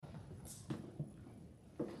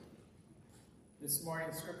This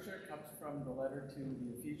morning's scripture comes from the letter to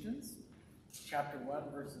the Ephesians, chapter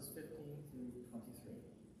 1, verses 15 through 23.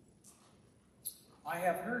 I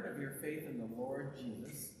have heard of your faith in the Lord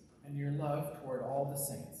Jesus and your love toward all the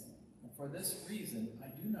saints. And for this reason, I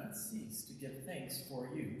do not cease to give thanks for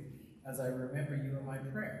you as I remember you in my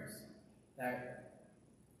prayers, that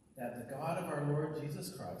the God of our Lord Jesus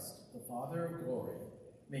Christ, the Father of glory,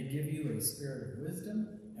 may give you a spirit of wisdom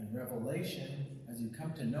and revelation as you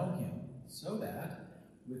come to know him, so that,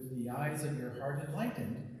 with the eyes of your heart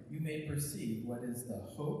enlightened, you may perceive what is the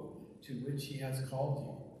hope to which he has called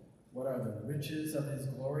you, what are the riches of his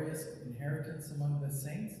glorious inheritance among the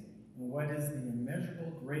saints, and what is the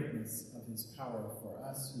immeasurable greatness of his power for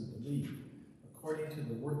us who believe, according to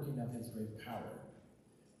the working of his great power.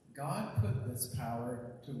 God put this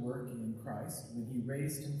power to work in Christ when he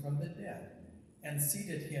raised him from the dead and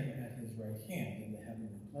seated him at his right hand in the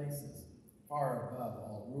heavenly places, far above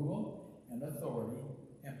all rule and authority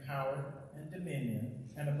and power and dominion,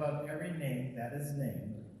 and above every name that is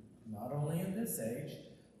named, not only in this age,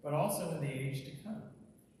 but also in the age to come.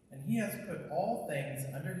 And he has put all things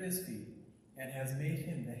under his feet, and has made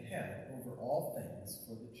him the head over all things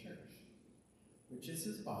for the church, which is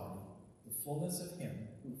his body, the fullness of him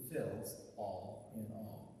who fills all in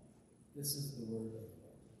all. This is the word of the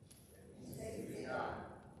Lord. Thanks be God.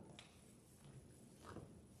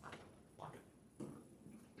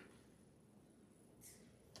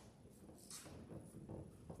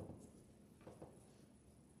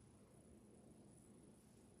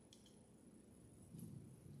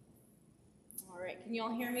 All right, can you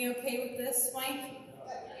all hear me okay with this, Mike?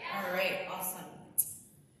 Yeah. All right, awesome.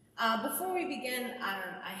 Before we begin,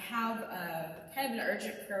 I have kind of an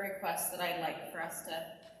urgent prayer request that I'd like for us to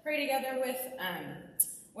pray together with.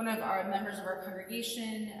 One of our members of our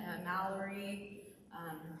congregation, Mallory,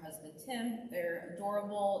 her husband Tim, their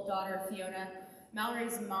adorable daughter Fiona.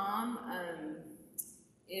 Mallory's mom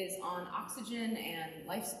is on oxygen and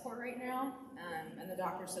life support right now, and the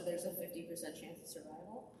doctor said there's a 50% chance of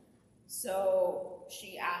survival. So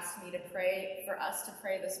she asked me to pray for us to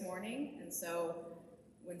pray this morning, and so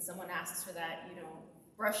when someone asks for that, you don't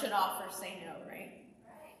brush it off or say no, right?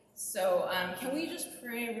 So can we just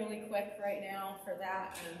pray really quick right now for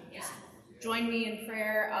that? Just join me in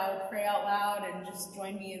prayer. I'll pray out loud, and just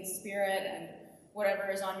join me in spirit, and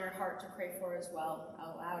whatever is on your heart to pray for as well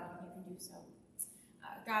out loud, you can do so.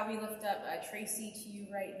 God, we lift up Tracy to you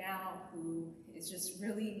right now, who is just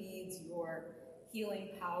really needs your healing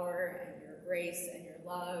power and your grace and your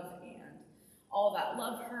love and all that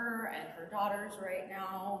love her and her daughters right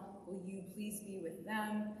now. Will you please be with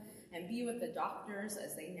them and be with the doctors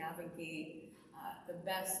as they navigate the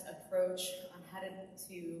best approach on how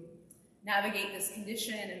to navigate this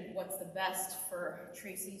condition and what's the best for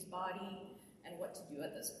Tracy's body and what to do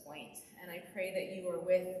at this point. And I pray that you are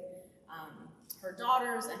with her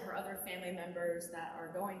daughters and her other family members that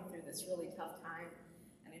are going through this really tough time.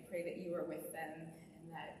 And I pray that you are with them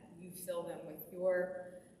and that you fill them with your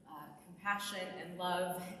compassion and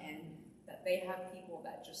love, and that they have people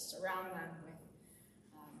that just surround them with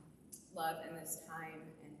love in this time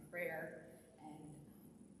and prayer. And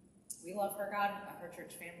we love her, God. Her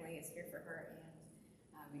church family is here for her,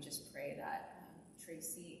 and we just pray that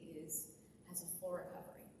Tracy has a full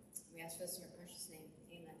recovery. We ask this in your precious name.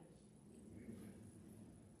 Amen.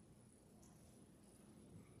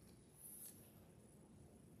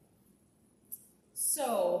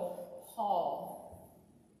 So, Paul.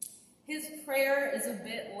 His prayer is a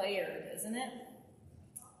bit layered, isn't it?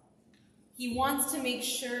 He wants to make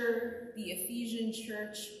sure the Ephesian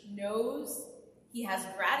church knows he has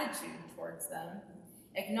gratitude towards them,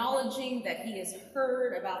 acknowledging that he has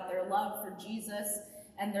heard about their love for Jesus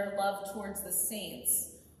and their love towards the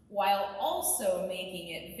saints, while also making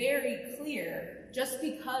it very clear, just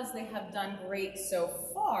because they have done great so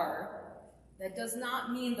far, that does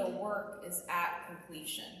not mean the work is at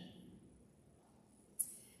completion.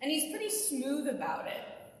 And he's pretty smooth about it.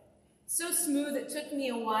 So smooth it took me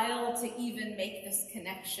a while to even make this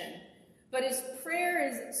connection. But his prayer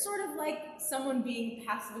is sort of like someone being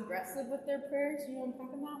passive-aggressive with their prayers. You know what I'm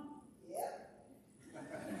talking about? Yeah.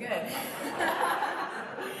 Good.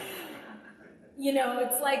 You know,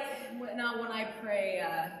 it's like when I pray,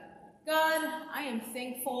 God, I am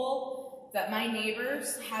thankful that my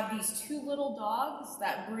neighbors have these two little dogs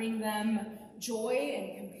that bring them joy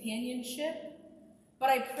and companionship. But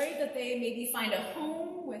I pray that they maybe find a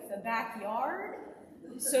home with a backyard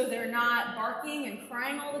so they're not barking and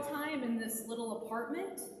crying all the time in this little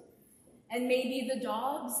apartment. And maybe the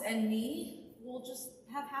dogs and me will just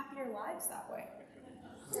have happier lives that way.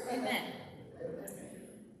 Amen.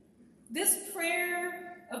 This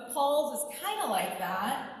prayer of Paul's is kind of like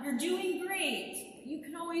that. You're doing great, but you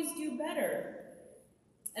can always do better.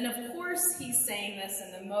 And of course, he's saying this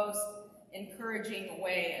in the most encouraging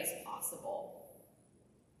way as possible.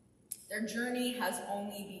 Their journey has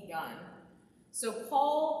only begun. So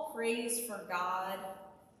Paul prays for God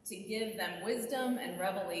to give them wisdom and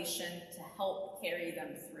revelation to help carry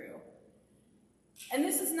them through. And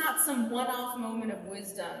this is not some one-off moment of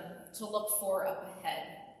wisdom to look for up ahead,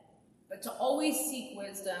 but to always seek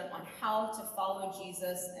wisdom on how to follow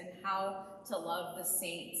Jesus and how to love the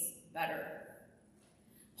saints better.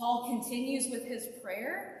 Paul continues with his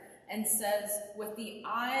prayer and says, with the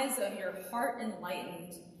eyes of your heart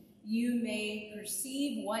enlightened, you may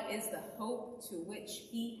perceive what is the hope to which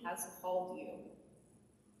he has called you.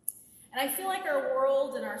 And I feel like our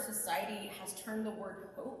world and our society has turned the word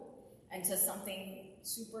hope into something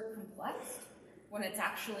super complex when it's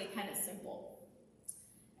actually kind of simple.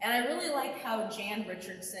 And I really like how Jan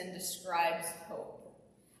Richardson describes hope.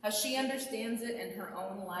 How she understands it in her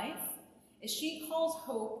own life is she calls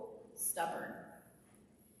hope stubborn.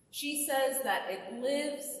 She says that it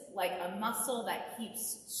lives like a muscle that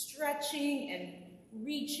keeps stretching and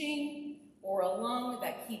reaching, or a lung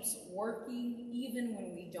that keeps working even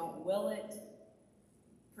when we don't will it.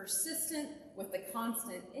 Persistent with the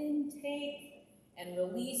constant intake and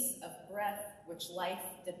release of breath, which life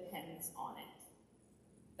depends on it.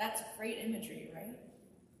 That's great imagery, right?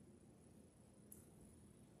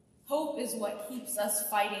 Hope is what keeps us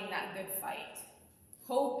fighting that good fight.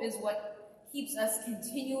 Hope is what keeps us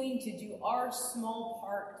continuing to do our small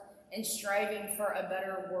part in striving for a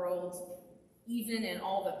better world, even in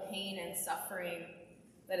all the pain and suffering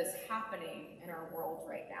that is happening in our world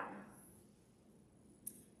right now.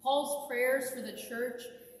 Paul's prayers for the church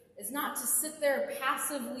is not to sit there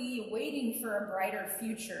passively waiting for a brighter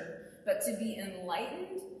future, but to be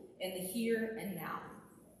enlightened in the here and now.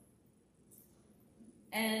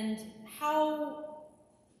 And how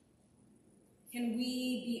can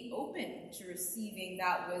we be open to receiving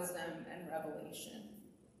that wisdom and revelation?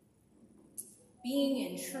 Being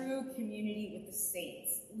in true community with the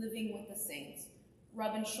saints, living with the saints,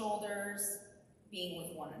 rubbing shoulders, being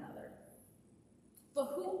with one another.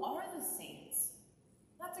 But who are the saints?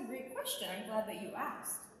 That's a great question. I'm glad that you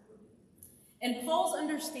asked. In Paul's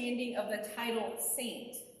understanding of the title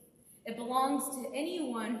saint, it belongs to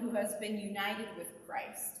anyone who has been united with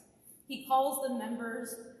Christ. He calls the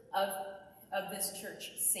members of this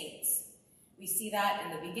church saints. We see that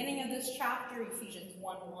in the beginning of this chapter, Ephesians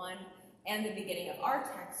 1:1, and the beginning of our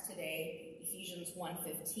text today, Ephesians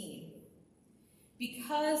 1:15.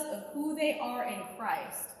 Because of who they are in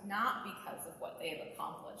Christ, not because of what they have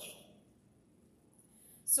accomplished.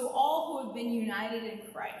 So all who have been united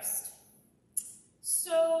in Christ.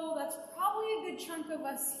 So that's probably a good chunk of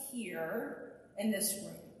us here in this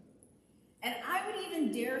room. And I would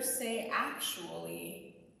even dare say,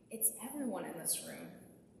 actually, it's everyone in this room.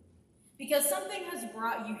 Because something has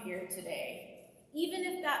brought you here today, even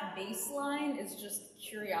if that baseline is just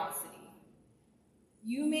curiosity.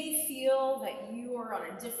 You may feel that you are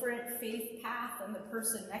on a different faith path than the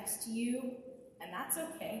person next to you, and that's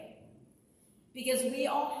okay. Because we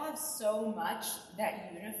all have so much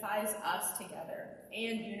that unifies us together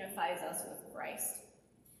and unifies us with Christ.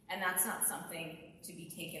 And that's not something to be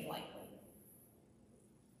taken lightly.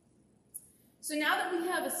 So now that we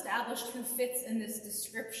have established who fits in this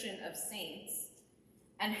description of saints,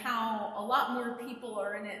 and how a lot more people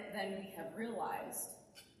are in it than we have realized,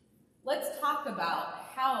 let's talk about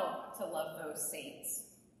how to love those saints.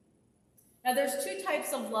 Now there's two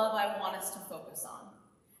types of love I want us to focus on.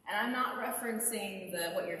 And I'm not referencing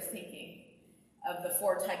what you're thinking of the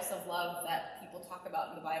 4 types of love that people talk about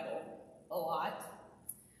in the Bible a lot.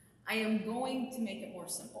 I am going to make it more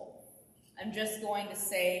simple. I'm just going to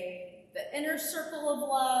say the inner circle of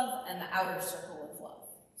love and the outer circle of love.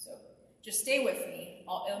 So just stay with me.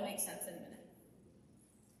 It'll make sense in a minute.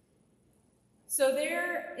 So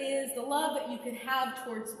there is the love that you can have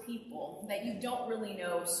towards people that you don't really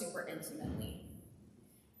know super intimately.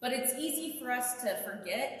 But it's easy for us to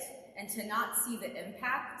forget and to not see the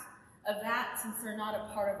impact of that since they're not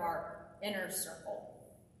a part of our inner circle.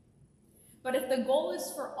 But if the goal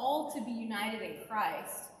is for all to be united in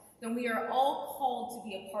Christ, then we are all called to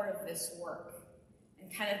be a part of this work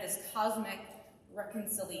and kind of this cosmic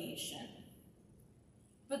reconciliation.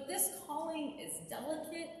 But this calling is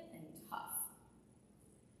delicate and tough.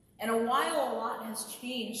 And while a lot has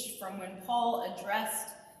changed from when Paul addressed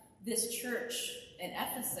this church in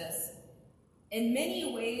Ephesus, in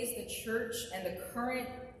many ways the church and the current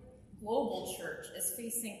global church is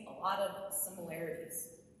facing a lot of similarities.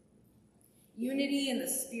 Unity in the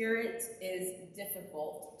Spirit is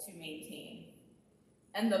difficult to maintain,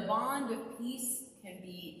 and the bond of peace can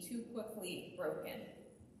be too quickly broken.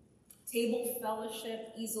 Table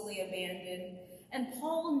fellowship easily abandoned, and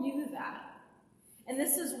Paul knew that. And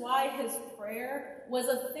this is why his prayer was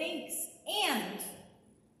a thanks and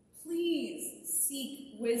please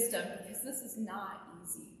seek wisdom, because this is not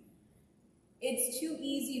easy. It's too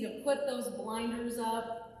easy to put those blinders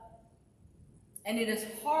up, and it is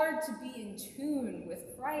hard to be in tune with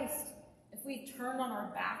Christ if we turn on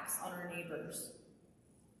our backs on our neighbors.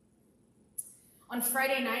 On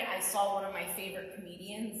Friday night, I saw one of my favorite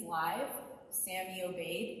comedians live, Sammy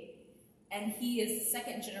Obeid, and he is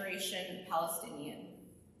second-generation Palestinian.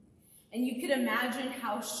 And you could imagine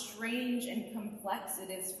how strange and complex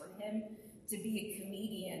it is for him to be a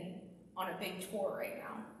comedian on a big tour right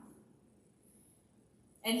now.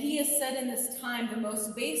 And he has said in this time, the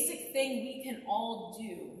most basic thing we can all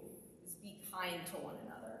do is be kind to one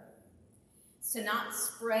another. It's to not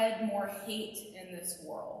spread more hate in this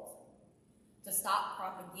world. To stop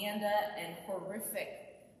propaganda and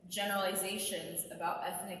horrific generalizations about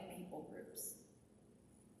ethnic people groups.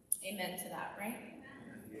 Amen to that, right?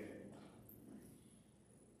 Yeah.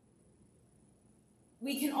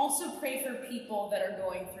 We can also pray for people that are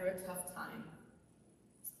going through a tough time.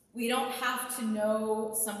 We don't have to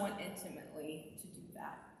know someone intimately to do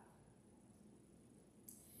that.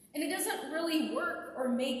 And it doesn't really work or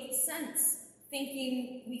make sense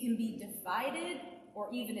thinking we can be divided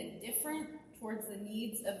or even indifferent towards the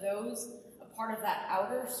needs of those a part of that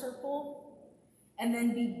outer circle, and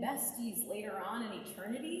then be besties later on in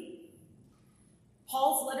eternity.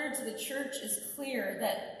 Paul's letter to the church is clear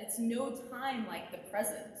that it's no time like the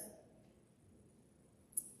present.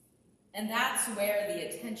 And that's where the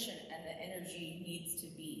attention and the energy needs to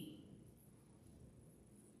be.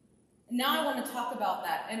 And now I want to talk about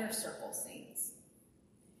that inner circle, saints.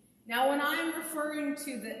 Now, when I'm referring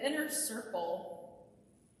to the inner circle,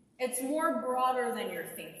 it's more broader than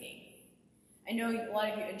you're thinking. I know a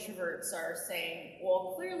lot of you introverts are saying,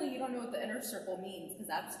 well, clearly you don't know what the inner circle means, because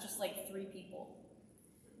that's just like 3 people.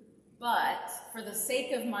 But for the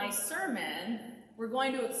sake of my sermon, we're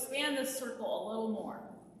going to expand this circle a little more.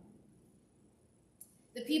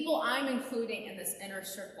 The people I'm including in this inner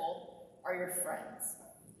circle are your friends.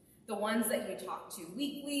 The ones that you talk to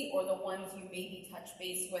weekly, or the ones you maybe touch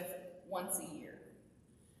base with once a year.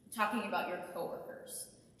 I'm talking about your coworkers.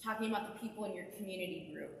 Talking about the people in your community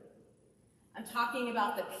group. I'm talking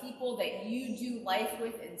about the people that you do life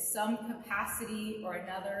with in some capacity or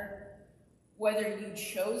another, whether you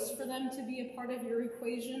chose for them to be a part of your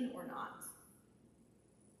equation or not.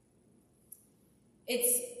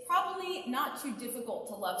 It's probably not too difficult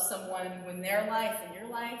to love someone when their life and your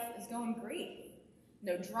life is going great.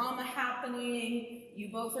 No drama happening, you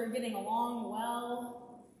both are getting along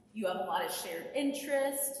well, you have a lot of shared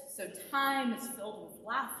interest, so time is filled with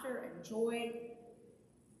laughter and joy.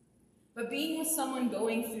 But being with someone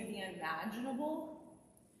going through the unimaginable,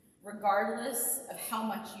 regardless of how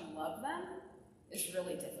much you love them, is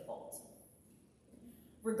really difficult.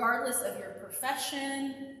 Regardless of your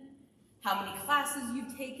profession, how many classes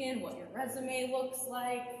you've taken, what your resume looks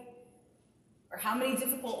like, or how many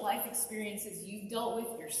difficult life experiences you've dealt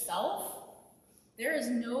with yourself, there is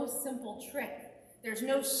no simple trick. There's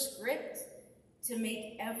no script to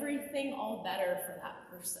make everything all better for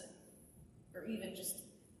that person, or even just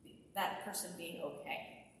that person being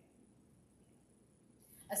okay.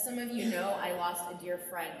 As some of you know, I lost a dear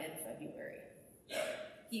friend in February.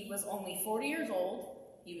 He was only 40 years old.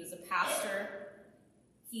 He was a pastor.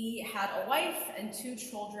 He had a wife and 2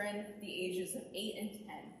 children, the ages of 8 and 10,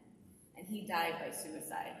 and he died by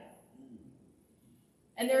suicide.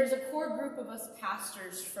 And there's a core group of us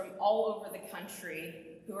pastors from all over the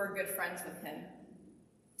country who are good friends with him.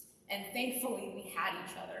 And thankfully, we had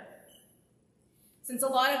each other. Since a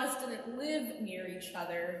lot of us didn't live near each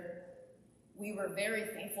other, we were very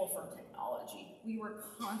thankful for technology. We were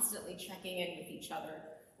constantly checking in with each other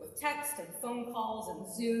with text and phone calls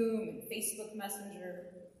and Zoom and Facebook Messenger.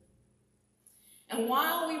 And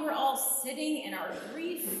while we were all sitting in our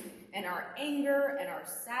grief and our anger and our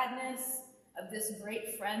sadness of this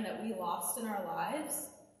great friend that we lost in our lives,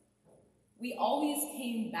 we always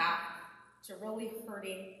came back to really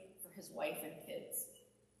hurting for his wife and kids.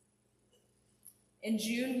 In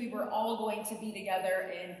June, we were all going to be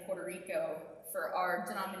together in Puerto Rico for our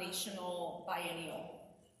denominational biennial.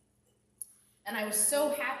 And I was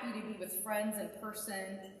so happy to be with friends in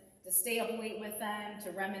person, to stay up late with them,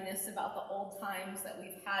 to reminisce about the old times that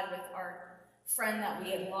we've had with our friend that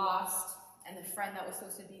we had lost and the friend that was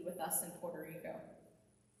supposed to be with us in Puerto Rico.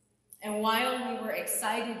 And while we were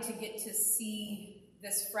excited to get to see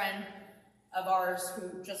this friend of ours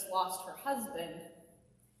who just lost her husband,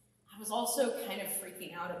 I was also kind of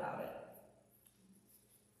freaking out about it.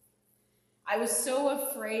 I was so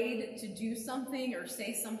afraid to do something or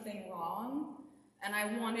say something wrong, and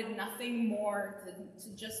I wanted nothing more than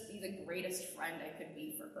to just be the greatest friend I could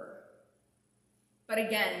be for her. But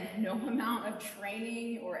again, no amount of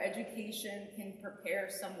training or education can prepare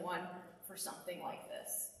someone for something like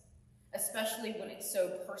this, especially when it's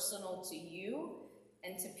so personal to you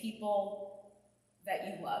and to people that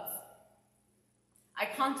you love. I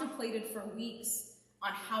contemplated for weeks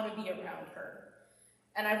on how to be around her,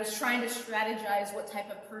 and I was trying to strategize what type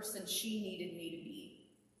of person she needed me to be.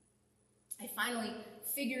 I finally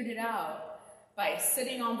figured it out by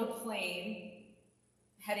sitting on the plane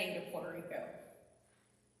heading to Puerto Rico.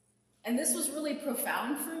 And this was really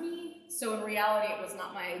profound for me, so in reality it was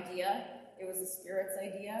not my idea, it was the Spirit's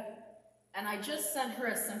idea. And I just sent her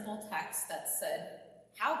a simple text that said,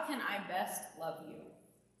 "How can I best love you?"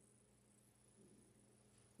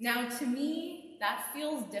 Now to me, that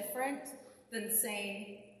feels different than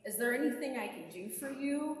saying, "Is there anything I can do for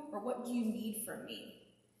you?" or "What do you need from me?"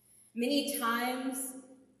 Many times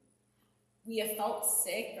we have felt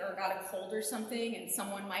sick or got a cold or something, and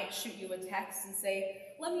someone might shoot you a text and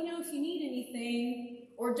say, "Let me know if you need anything,"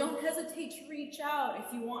 or "Don't hesitate to reach out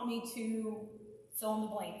if you want me to fill in the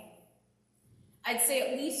blank." I'd say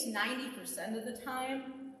at least 90% of the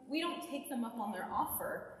time, we don't take them up on their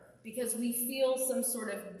offer because we feel some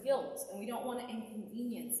sort of guilt and we don't want to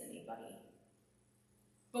inconvenience anybody.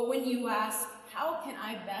 But when you ask, "How can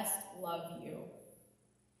I best love you?"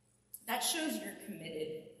 that shows you're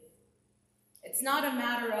committed. It's not a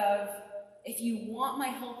matter of, "If you want my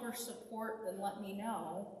help or support, then let me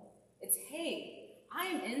know." It's, "Hey, I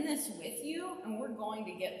am in this with you, and we're going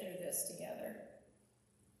to get through this together."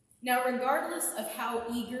 Now, regardless of how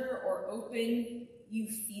eager or open you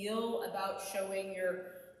feel about showing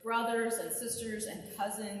your brothers and sisters and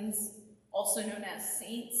cousins, also known as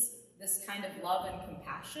saints, this kind of love and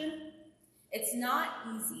compassion, it's not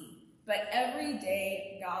easy, but every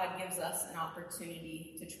day God gives us an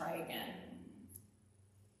opportunity to try again.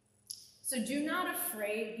 So do not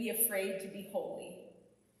be afraid to be holy.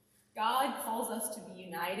 God calls us to be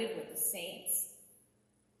united with the saints,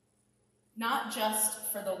 not just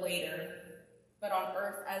for the later, but on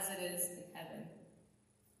earth as it is in heaven.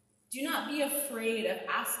 Do not be afraid of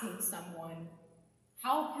asking someone,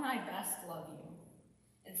 "How can I best love you?"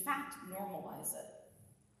 In fact, normalize it.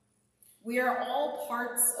 We are all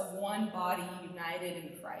parts of one body united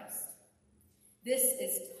in Christ. This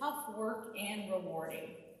is tough work and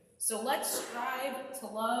rewarding. So let's strive to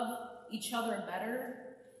love each other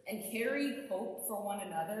better and carry hope for one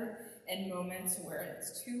another in moments where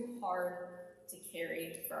it's too hard to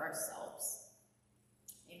carry for ourselves.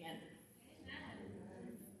 Amen.